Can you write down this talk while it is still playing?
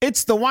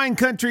It's the Wine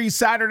Country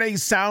Saturday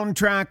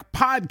Soundtrack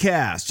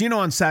Podcast. You know,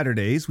 on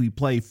Saturdays, we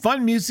play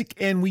fun music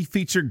and we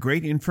feature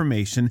great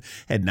information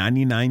at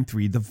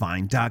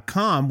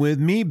 993thevine.com with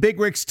me, Big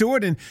Rick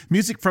Stewart, and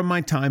music from my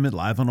time at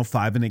Live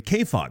 105 and at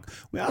KFOG.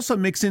 We also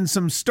mix in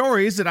some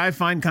stories that I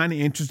find kind of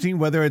interesting,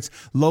 whether it's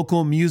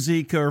local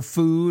music or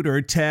food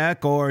or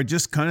tech or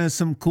just kind of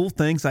some cool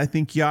things I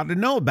think you ought to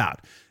know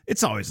about.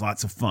 It's always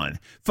lots of fun.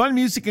 Fun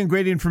music and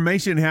great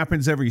information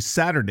happens every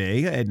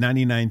Saturday at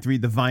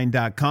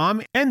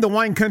 993thevine.com. And the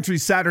Wine Country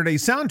Saturday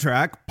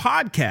Soundtrack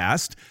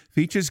Podcast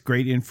features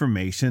great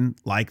information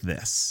like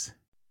this.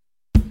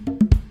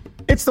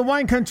 It's the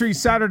Wine Country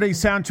Saturday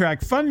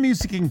Soundtrack, fun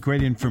music and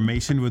great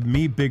information with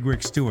me, Big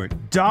Rick Stewart.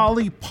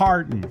 Dolly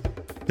Parton.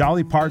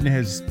 Dolly Parton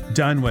has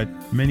done what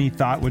many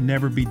thought would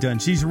never be done.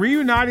 She's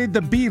reunited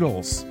the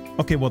Beatles.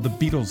 Okay, well, the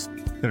Beatles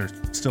that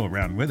are still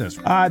around with us.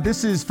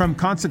 This is from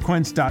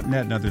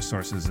consequence.net and other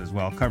sources as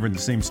well, covering the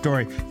same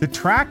story. The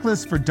track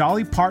list for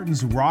Dolly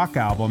Parton's rock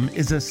album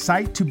is a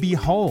sight to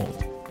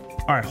behold.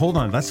 All right, hold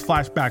on. Let's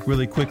flash back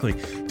really quickly.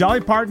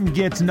 Dolly Parton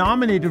gets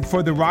nominated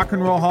for the Rock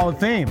and Roll Hall of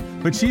Fame,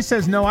 but she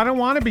says, no, I don't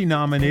want to be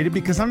nominated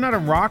because I'm not a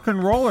rock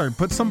and roller.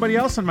 Put somebody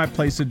else in my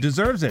place that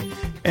deserves it.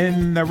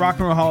 And the Rock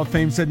and Roll Hall of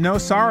Fame said, no,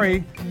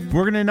 sorry,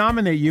 we're going to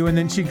nominate you. And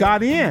then she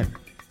got in.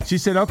 She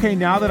said, okay,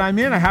 now that I'm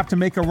in, I have to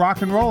make a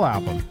rock and roll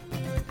album.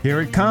 Here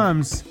it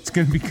comes. It's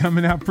going to be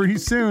coming out pretty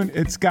soon.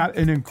 It's got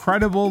an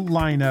incredible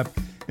lineup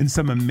and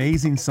some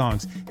amazing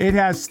songs. It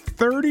has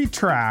 30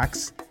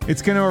 tracks.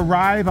 It's going to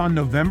arrive on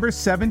November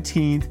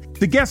 17th.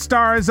 The guest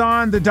stars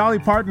on the Dolly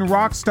Parton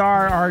Rock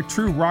Star are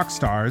true rock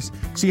stars.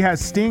 She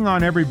has Sting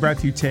on Every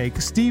Breath You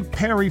Take, Steve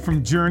Perry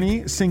from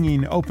Journey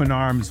singing Open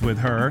Arms with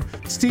her,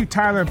 Steve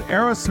Tyler of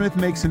Aerosmith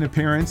makes an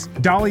appearance,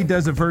 Dolly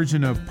does a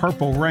version of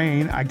Purple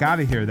Rain, I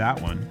gotta hear that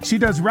one. She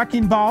does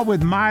Wrecking Ball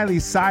with Miley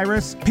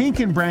Cyrus, Pink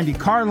and Brandi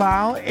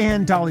Carlile,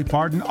 and Dolly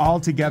Parton all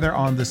together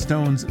on the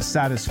Stones'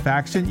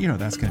 Satisfaction. You know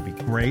that's gonna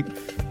be great.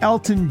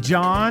 Elton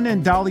John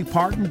and Dolly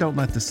Parton, Don't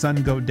Let the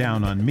Sun Go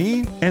Down on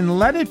Me, and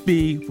Let It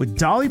Be with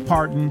Dolly Parton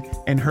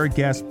and her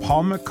guests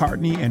Paul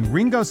McCartney and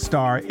Ringo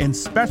Starr and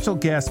special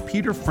guests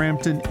Peter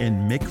Frampton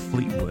and Mick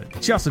Fleetwood.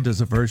 She also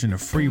does a version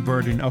of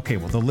Freebird and okay,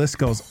 well, the list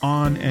goes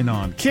on and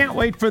on. Can't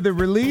wait for the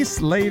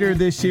release later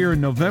this year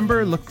in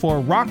November. Look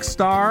for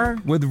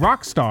Rockstar with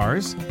Rock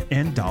Stars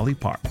and Dolly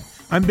Parton.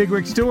 I'm Big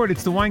Rick Stewart.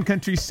 It's the Wine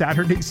Country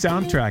Saturday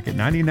Soundtrack at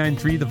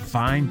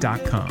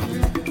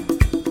 993thevine.com.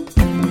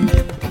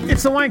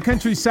 It's the Wine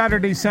Country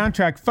Saturday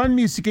Soundtrack, fun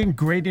music and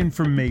great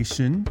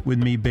information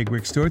with me, Big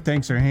Rick Stewart.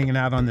 Thanks for hanging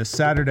out on this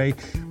Saturday.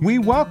 We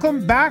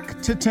welcome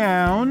back to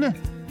town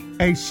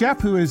a chef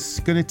who is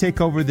going to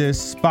take over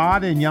this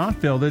spot in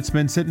Yountville that's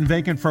been sitting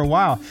vacant for a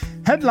while.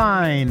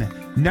 Headline,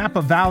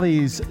 Napa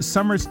Valley's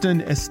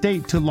Summerston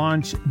Estate to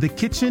launch the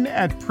kitchen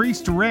at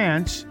Priest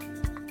Ranch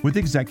with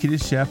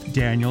executive chef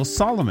Daniel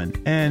Solomon.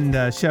 And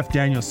Chef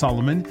Daniel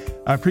Solomon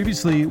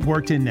previously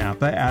worked in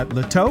Napa at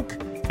La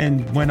Toque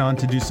and went on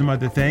to do some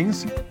other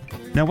things.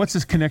 Now, what's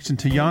his connection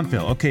to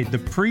Yountville? Okay, the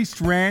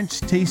Priest Ranch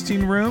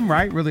Tasting Room,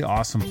 right? Really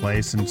awesome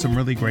place and some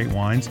really great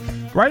wines.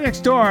 Right next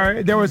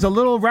door, there was a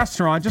little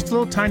restaurant, just a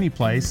little tiny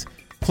place,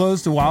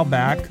 closed a while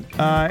back,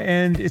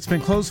 and it's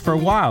been closed for a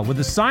while with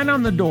a sign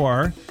on the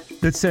door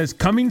that says,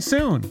 coming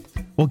soon.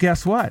 Well,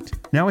 guess what?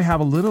 Now we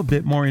have a little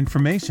bit more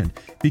information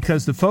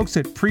because the folks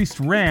at Priest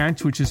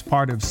Ranch, which is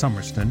part of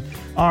Summerston,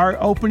 are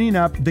opening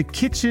up the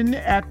kitchen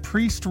at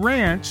Priest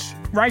Ranch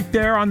right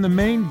there on the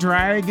main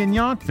drag in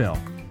Yountville.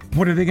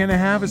 What are they going to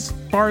have as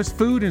far as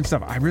food and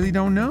stuff? I really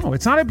don't know.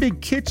 It's not a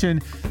big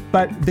kitchen,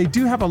 but they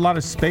do have a lot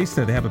of space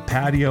there. They have a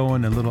patio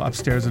and a little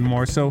upstairs and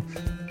more. So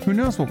who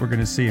knows what we're going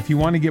to see. If you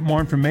want to get more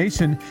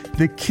information,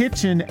 the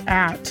kitchen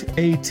at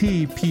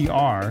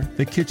ATPR,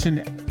 the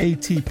kitchen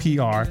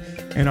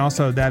ATPR, and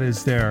also that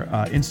is their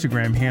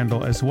Instagram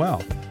handle as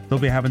well. They'll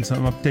be having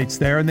some updates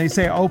there. And they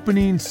say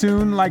opening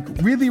soon, like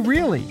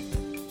really.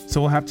 So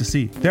we'll have to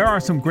see. There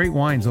are some great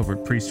wines over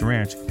at Priest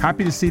Ranch.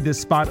 Happy to see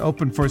this spot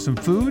open for some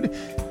food.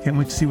 Can't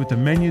wait to see what the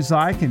menu's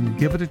like and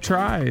give it a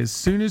try as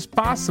soon as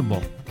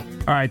possible.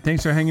 All right,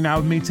 thanks for hanging out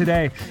with me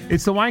today.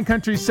 It's the Wine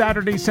Country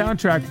Saturday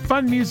Soundtrack.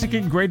 Fun music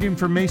and great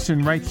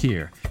information right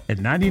here at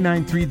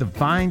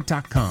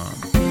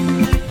 993thevine.com.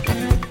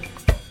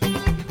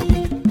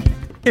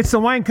 It's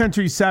the Wine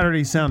Country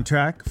Saturday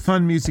Soundtrack.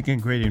 Fun music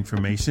and great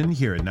information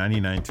here at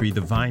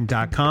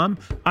 993thevine.com.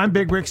 I'm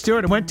Big Rick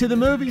Stewart. I went to the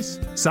movies,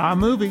 saw a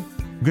movie.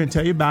 I'm going to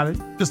tell you about it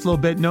just a little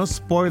bit. No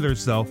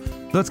spoilers, though.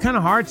 Though it's kind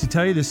of hard to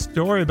tell you the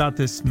story about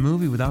this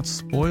movie without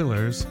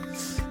spoilers.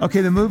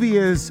 Okay, the movie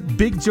is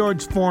Big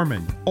George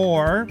Foreman,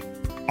 or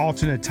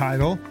alternate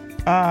title,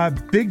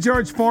 Big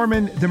George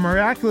Foreman, the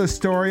miraculous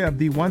story of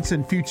the once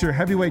and future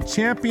heavyweight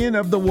champion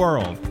of the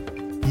world.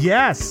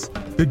 Yes,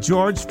 the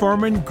George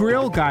Foreman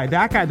grill guy.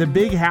 That guy, the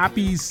big,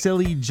 happy,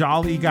 silly,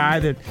 jolly guy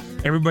that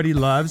everybody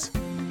loves.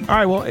 All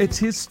right, well, it's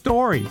his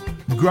story.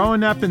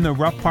 Growing up in the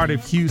rough part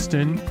of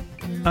Houston,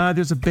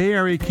 there's a Bay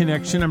Area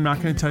connection. I'm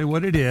not going to tell you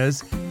what it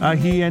is.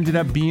 He ended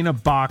up being a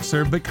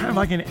boxer, but kind of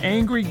like an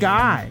angry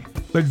guy,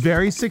 but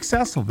very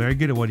successful, very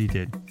good at what he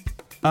did.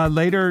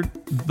 later,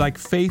 like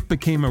faith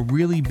became a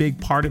really big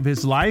part of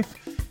his life.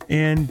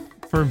 And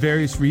for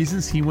various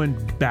reasons, he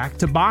went back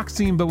to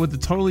boxing, but with a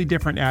totally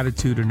different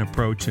attitude and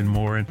approach and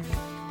more. And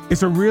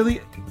it's a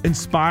really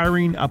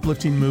inspiring,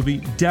 uplifting movie.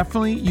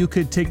 Definitely, you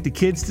could take the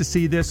kids to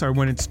see this, or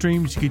when it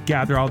streams, you could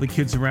gather all the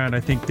kids around.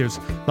 I think there's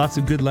lots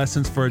of good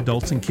lessons for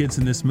adults and kids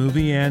in this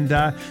movie. And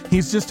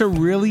he's just a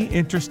really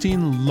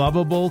interesting,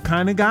 lovable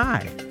kind of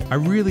guy. I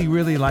really,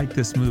 really like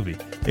this movie.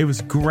 It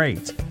was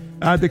great.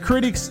 The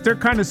critics, they're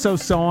kind of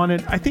so-so on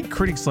it. I think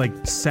critics like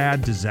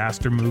sad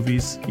disaster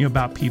movies,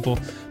 about people.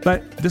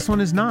 But this one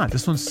is not.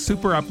 This one's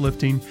super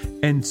uplifting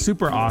and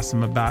super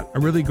awesome about a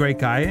really great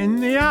guy.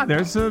 And yeah,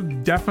 there's a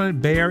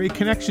definite Bay Area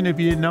connection. If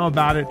you didn't know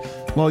about it,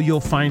 well,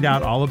 you'll find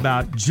out all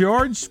about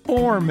George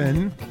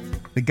Foreman,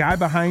 the guy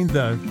behind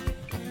the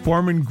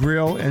Foreman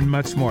Grill and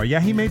much more.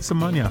 Yeah, he made some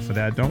money off of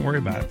that. Don't worry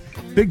about it.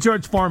 Big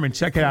George Foreman.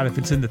 Check it out if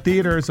it's in the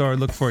theaters, or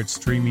look for it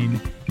streaming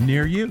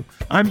near you.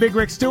 I'm Big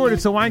Rick Stewart.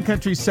 It's the Wine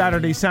Country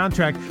Saturday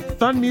Soundtrack.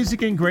 Fun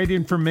music and great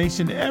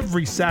information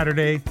every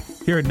Saturday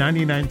here at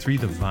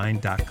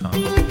 993thevine.com.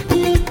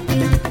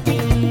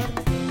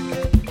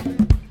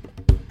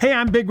 Hey,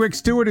 I'm Big Rick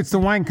Stewart. It's the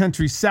Wine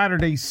Country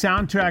Saturday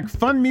Soundtrack.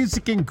 Fun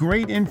music and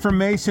great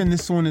information.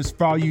 This one is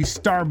for all you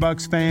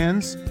Starbucks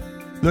fans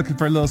looking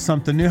for a little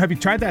something new. Have you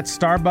tried that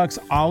Starbucks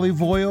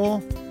olive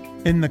oil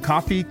in the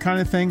coffee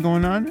kind of thing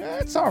going on?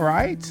 It's all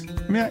right.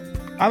 I mean,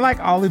 I like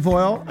olive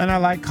oil and I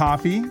like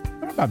coffee. I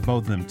don't know about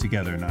both of them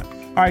together or not.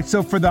 All right,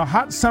 so for the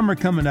hot summer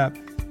coming up,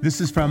 this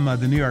is from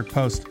the New York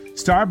Post.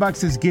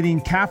 Starbucks is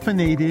getting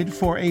caffeinated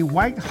for a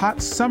white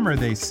hot summer,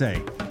 they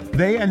say.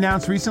 They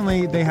announced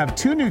recently they have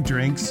 2 new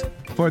drinks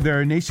for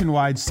their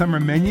nationwide summer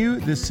menu.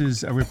 This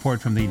is a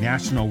report from the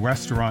National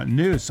Restaurant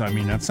News, so I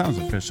mean, that sounds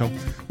official.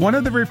 One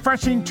of the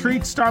refreshing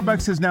treats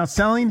Starbucks is now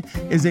selling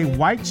is a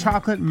white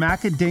chocolate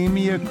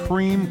macadamia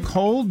cream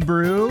cold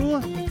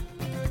brew.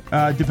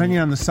 Depending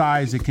on the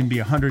size, it can be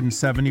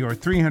 170 or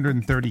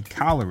 330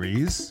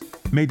 calories,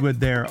 made with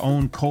their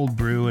own cold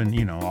brew and,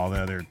 all the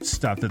other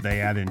stuff that they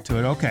add into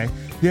it. Okay.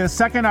 The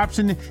second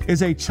option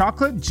is a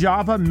chocolate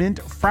Java mint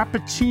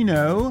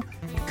frappuccino.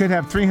 Could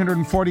have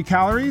 340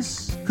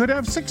 calories, could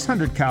have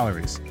 600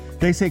 calories.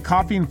 They say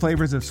coffee and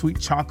flavors of sweet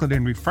chocolate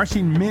and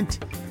refreshing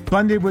mint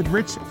blended with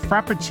rich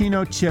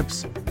frappuccino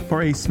chips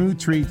for a smooth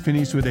treat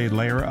finished with a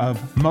layer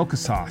of mocha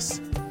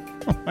sauce.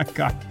 Oh my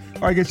God.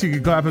 Or I guess you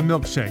could go have a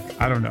milkshake.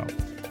 I don't know.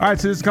 All right,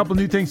 so there's a couple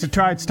new things to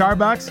try at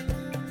Starbucks.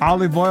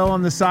 Olive oil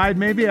on the side,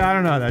 maybe? I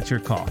don't know. That's your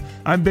call.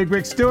 I'm Big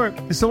Rick Stewart.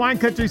 It's the Wine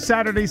Country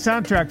Saturday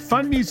Soundtrack.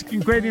 Fun music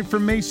and great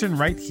information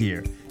right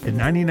here at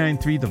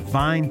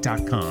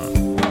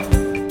 993thevine.com.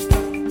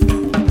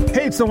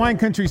 Hey, it's the Wine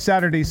Country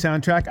Saturday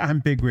Soundtrack. I'm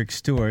Big Rick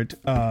Stewart.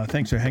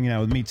 Thanks for hanging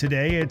out with me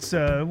today. It's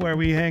where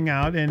we hang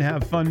out and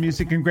have fun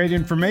music and great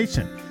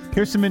information.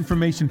 Here's some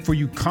information for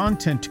you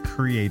content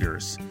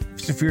creators.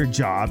 Just for your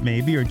job,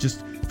 maybe, or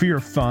just for your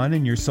fun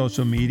and your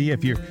social media.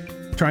 If you're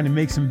trying to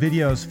make some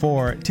videos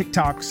for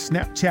TikTok,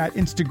 Snapchat,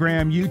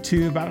 Instagram,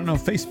 YouTube, I don't know,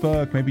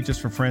 Facebook, maybe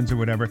just for friends or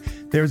whatever.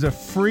 There's a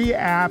free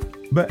app,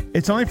 but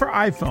it's only for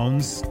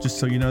iPhones, just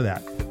so you know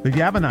that. But if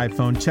you have an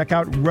iPhone, check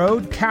out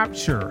Rode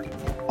Capture.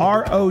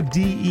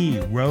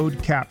 RODE,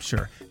 Rode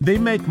Capture. They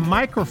make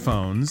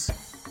microphones,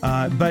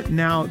 but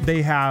now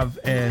they have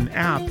an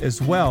app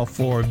as well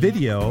for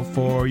video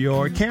for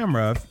your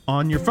camera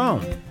on your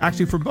phone.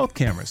 Actually, for both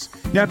cameras.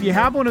 Now, if you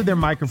have one of their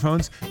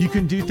microphones, you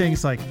can do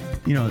things like,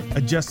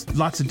 adjust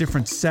lots of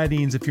different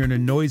settings. If you're in a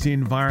noisy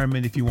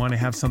environment, if you want to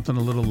have something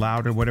a little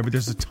louder, whatever,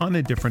 there's a ton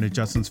of different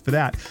adjustments for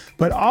that.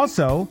 But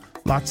also,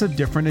 lots of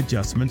different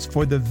adjustments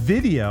for the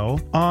video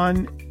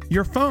on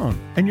your phone.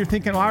 And you're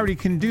thinking, I already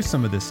can do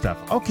some of this stuff.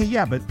 Okay,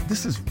 yeah, but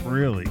this is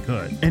really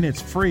good. And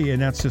it's free,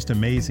 and that's just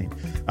amazing.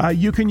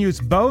 You can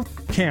use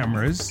both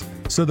cameras,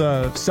 so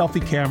the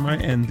selfie camera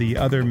and the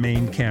other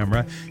main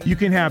camera. You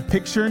can have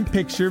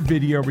picture-in-picture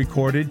video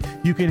recorded.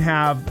 You can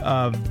have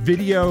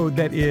video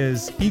that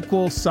is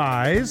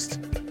equal-sized,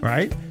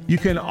 right? You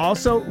can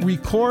also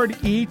record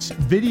each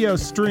video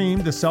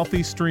stream, the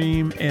selfie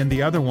stream and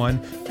the other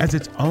one, as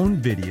its own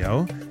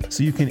video.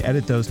 So you can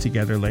edit those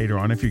together later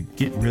on if you're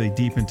getting really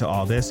deep into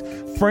all this.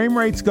 Frame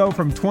rates go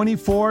from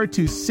 24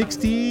 to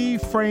 60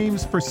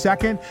 frames per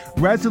second.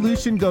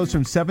 Resolution goes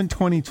from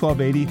 720,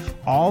 1280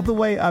 all the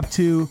way up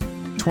to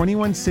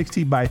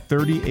 2160 by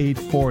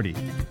 3840.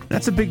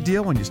 That's a big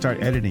deal when you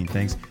start editing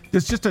things.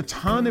 There's just a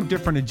ton of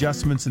different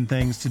adjustments and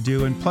things to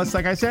do. And plus,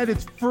 like I said,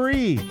 it's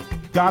free.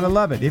 Gotta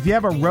love it. If you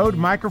have a Rode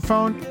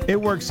microphone, it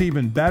works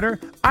even better.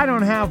 I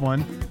don't have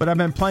one, but I've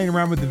been playing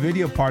around with the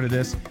video part of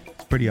this.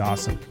 It's pretty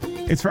awesome.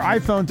 It's for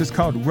iPhones. It's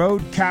called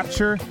Rode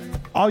Capture.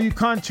 All you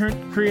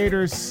content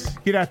creators,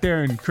 get out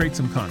there and create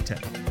some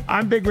content.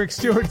 I'm Big Rick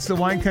Stewart. It's the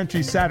Wine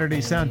Country Saturday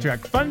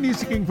Soundtrack. Fun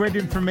music and great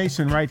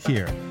information right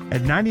here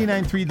at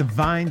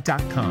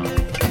 993thevine.com.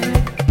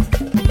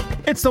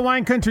 It's the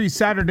Wine Country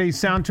Saturday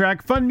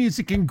Soundtrack. Fun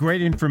music and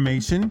great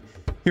information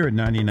here at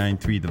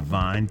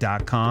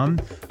 993thevine.com.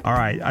 All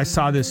right, I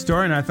saw this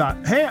story and I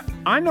thought, hey,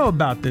 I know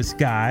about this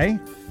guy.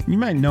 You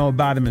might know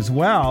about him as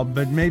well,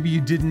 but maybe you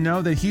didn't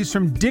know that he's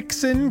from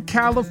Dixon,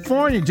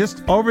 California,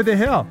 just over the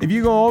hill. If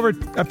you go over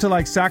up to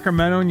like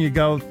Sacramento and you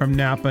go from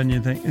Napa and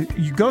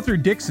you go through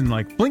Dixon,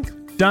 like blink,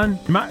 done.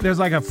 There's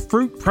like a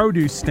fruit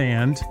produce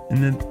stand,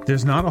 and then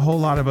there's not a whole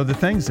lot of other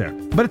things there.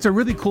 But it's a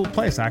really cool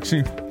place. I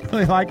actually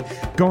really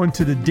like going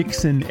to the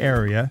Dixon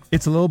area.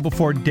 It's a little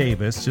before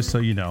Davis, just so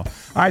you know. All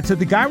right, so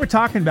the guy we're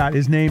talking about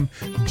is named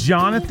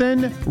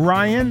Jonathan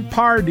Ryan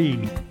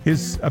Pardee.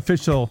 His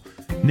official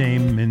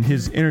name in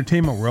his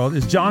entertainment world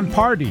is Jon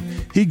Pardi.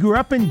 He grew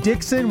up in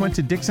Dixon, went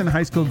to Dixon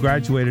High School,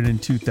 graduated in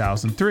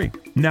 2003.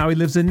 Now he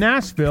lives in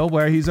Nashville,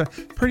 where he's a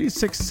pretty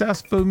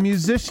successful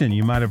musician.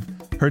 You might have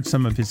heard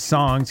some of his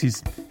songs.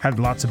 He's had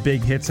lots of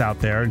big hits out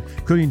there,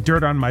 including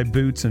Dirt on My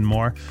Boots and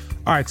more.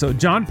 All right, so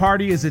Jon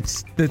Pardi is at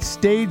the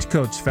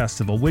Stagecoach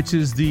Festival, which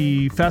is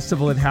the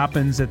festival that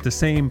happens at the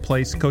same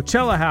place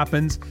Coachella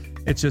happens.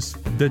 It's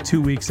just the 2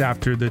 weeks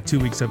after the 2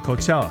 weeks of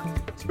Coachella.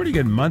 It's a pretty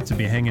good month to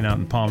be hanging out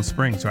in Palm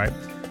Springs, right?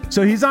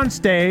 So he's on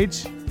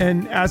stage,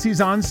 and as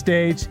he's on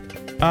stage,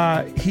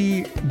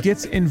 he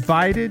gets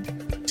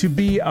invited to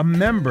be a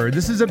member.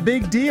 This is a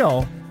big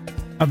deal,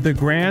 of the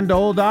Grand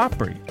Ole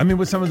Opry. I mean,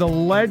 with some of the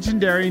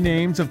legendary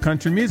names of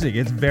country music.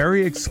 It's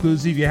very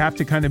exclusive. You have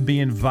to kind of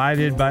be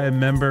invited by a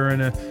member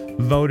and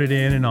voted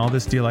in and all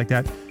this deal like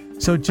that.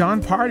 So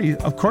Jon Pardi,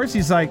 of course,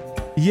 he's like,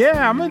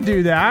 yeah, I'm going to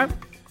do that.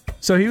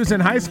 So he was in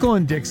high school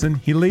in Dixon.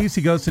 He leaves,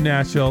 he goes to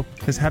Nashville,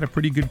 has had a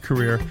pretty good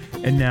career,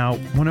 and now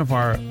one of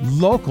our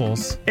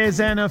locals is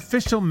an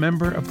official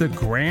member of the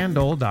Grand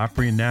Ole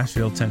Opry in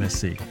Nashville,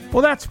 Tennessee.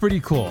 Well, that's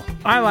pretty cool.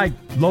 I like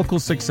local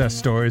success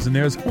stories, and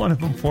there's one of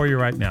them for you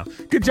right now.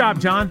 Good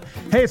job, Jon.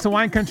 Hey, it's the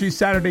Wine Country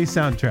Saturday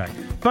Soundtrack.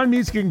 Fun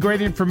music and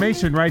great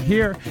information right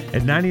here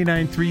at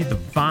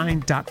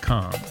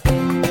 993thevine.com.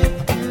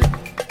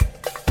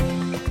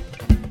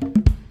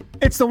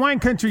 It's the Wine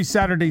Country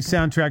Saturday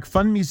Soundtrack,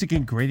 fun music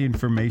and great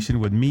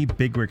information with me,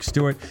 Big Rick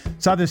Stewart.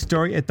 Saw this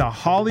story at the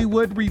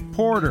Hollywood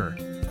Reporter.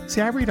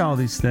 See, I read all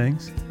these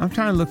things. I'm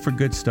trying to look for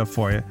good stuff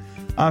for you.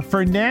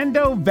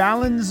 Fernando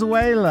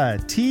Valenzuela,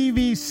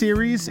 TV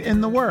series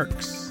in the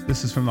works.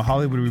 This is from the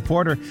Hollywood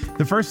Reporter.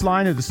 The first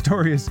line of the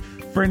story is,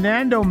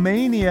 Fernando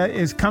Mania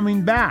is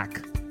coming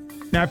back.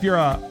 Now, if you're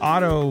an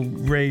auto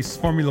race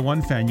Formula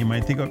One fan, you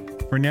might think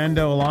of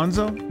Fernando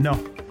Alonso. No,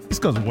 this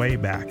goes way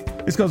back.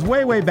 This goes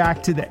way, way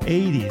back to the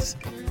 80s.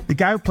 The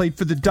guy who played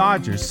for the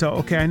Dodgers. So,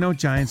 okay, I know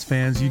Giants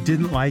fans, you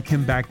didn't like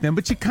him back then,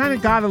 but you kind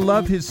of got to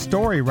love his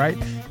story, right?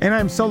 And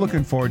I'm so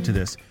looking forward to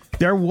this.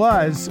 There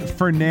was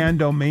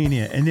Fernando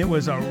Mania, and it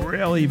was a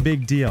really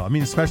big deal. I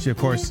mean, especially, of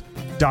course,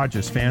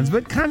 Dodgers fans,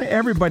 but kind of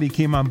everybody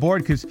came on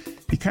board because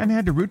you kind of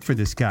had to root for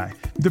this guy.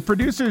 The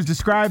producers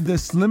described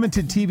this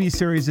limited TV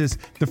series as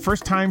the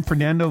first time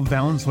Fernando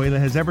Valenzuela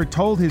has ever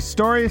told his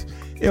stories.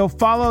 It'll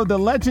follow the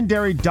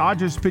legendary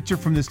Dodgers pitcher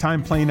from this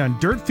time playing on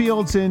dirt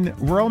fields in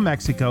rural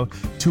Mexico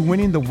to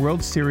winning the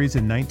World Series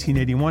in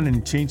 1981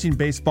 and changing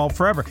baseball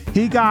forever.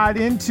 He got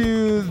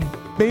into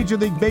Major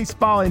League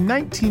Baseball in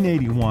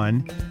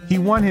 1981. He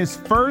won his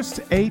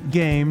first 8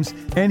 games,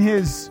 and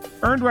his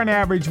earned run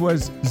average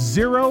was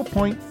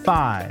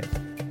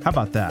 0.5. How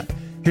about that?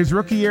 His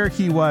rookie year,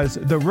 he was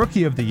the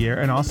Rookie of the Year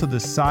and also the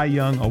Cy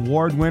Young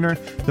Award winner,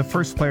 the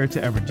first player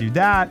to ever do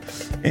that,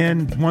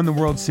 and won the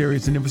World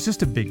Series, and it was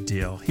just a big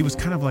deal. He was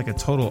kind of like a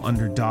total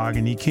underdog,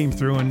 and he came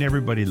through, and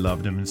everybody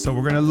loved him, and so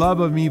we're going to love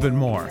him even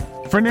more.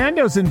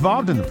 Fernando's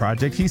involved in the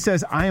project. He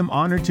says, I am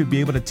honored to be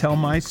able to tell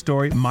my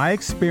story, my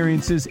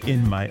experiences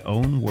in my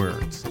own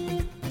words.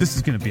 This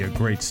is going to be a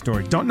great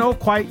story. Don't know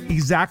quite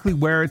exactly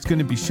where it's going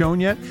to be shown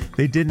yet.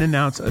 They didn't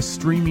announce a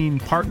streaming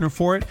partner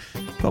for it,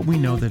 but we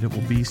know that it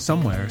will be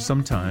somewhere,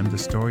 sometime, the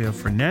story of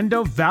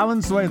Fernando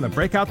Valenzuela.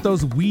 Break out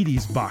those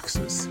Wheaties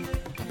boxes.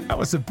 That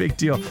was a big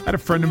deal. I had a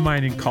friend of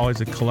mine in college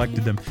that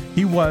collected them.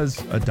 He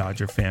was a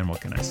Dodger fan,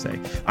 what can I say?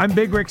 I'm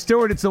Big Rick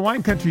Stewart. It's the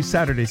Wine Country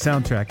Saturday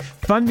Soundtrack.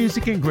 Fun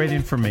music and great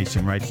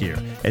information right here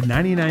at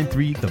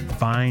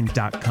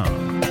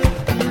 993thevine.com.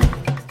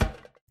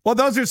 Well,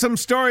 those are some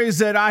stories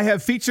that I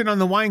have featured on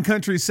the Wine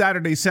Country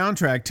Saturday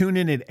Soundtrack. Tune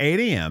in at 8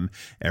 a.m.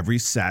 every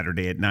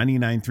Saturday at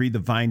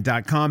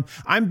 993thevine.com.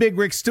 I'm Big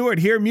Rick Stewart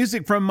here.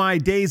 Music from my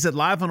days at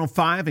Live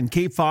 105 and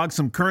KFOG,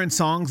 some current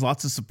songs,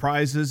 lots of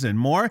surprises and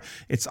more.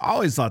 It's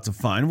always lots of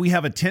fun. We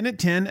have a 10 at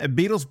 10, a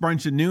Beatles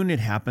brunch at noon.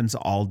 It happens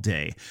all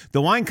day.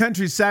 The Wine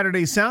Country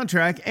Saturday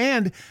Soundtrack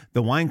and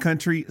the Wine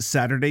Country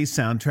Saturday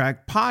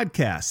Soundtrack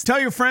podcast. Tell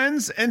your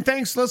friends, and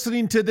thanks for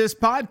listening to this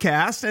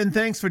podcast, and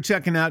thanks for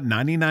checking out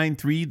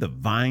 993thevine.com.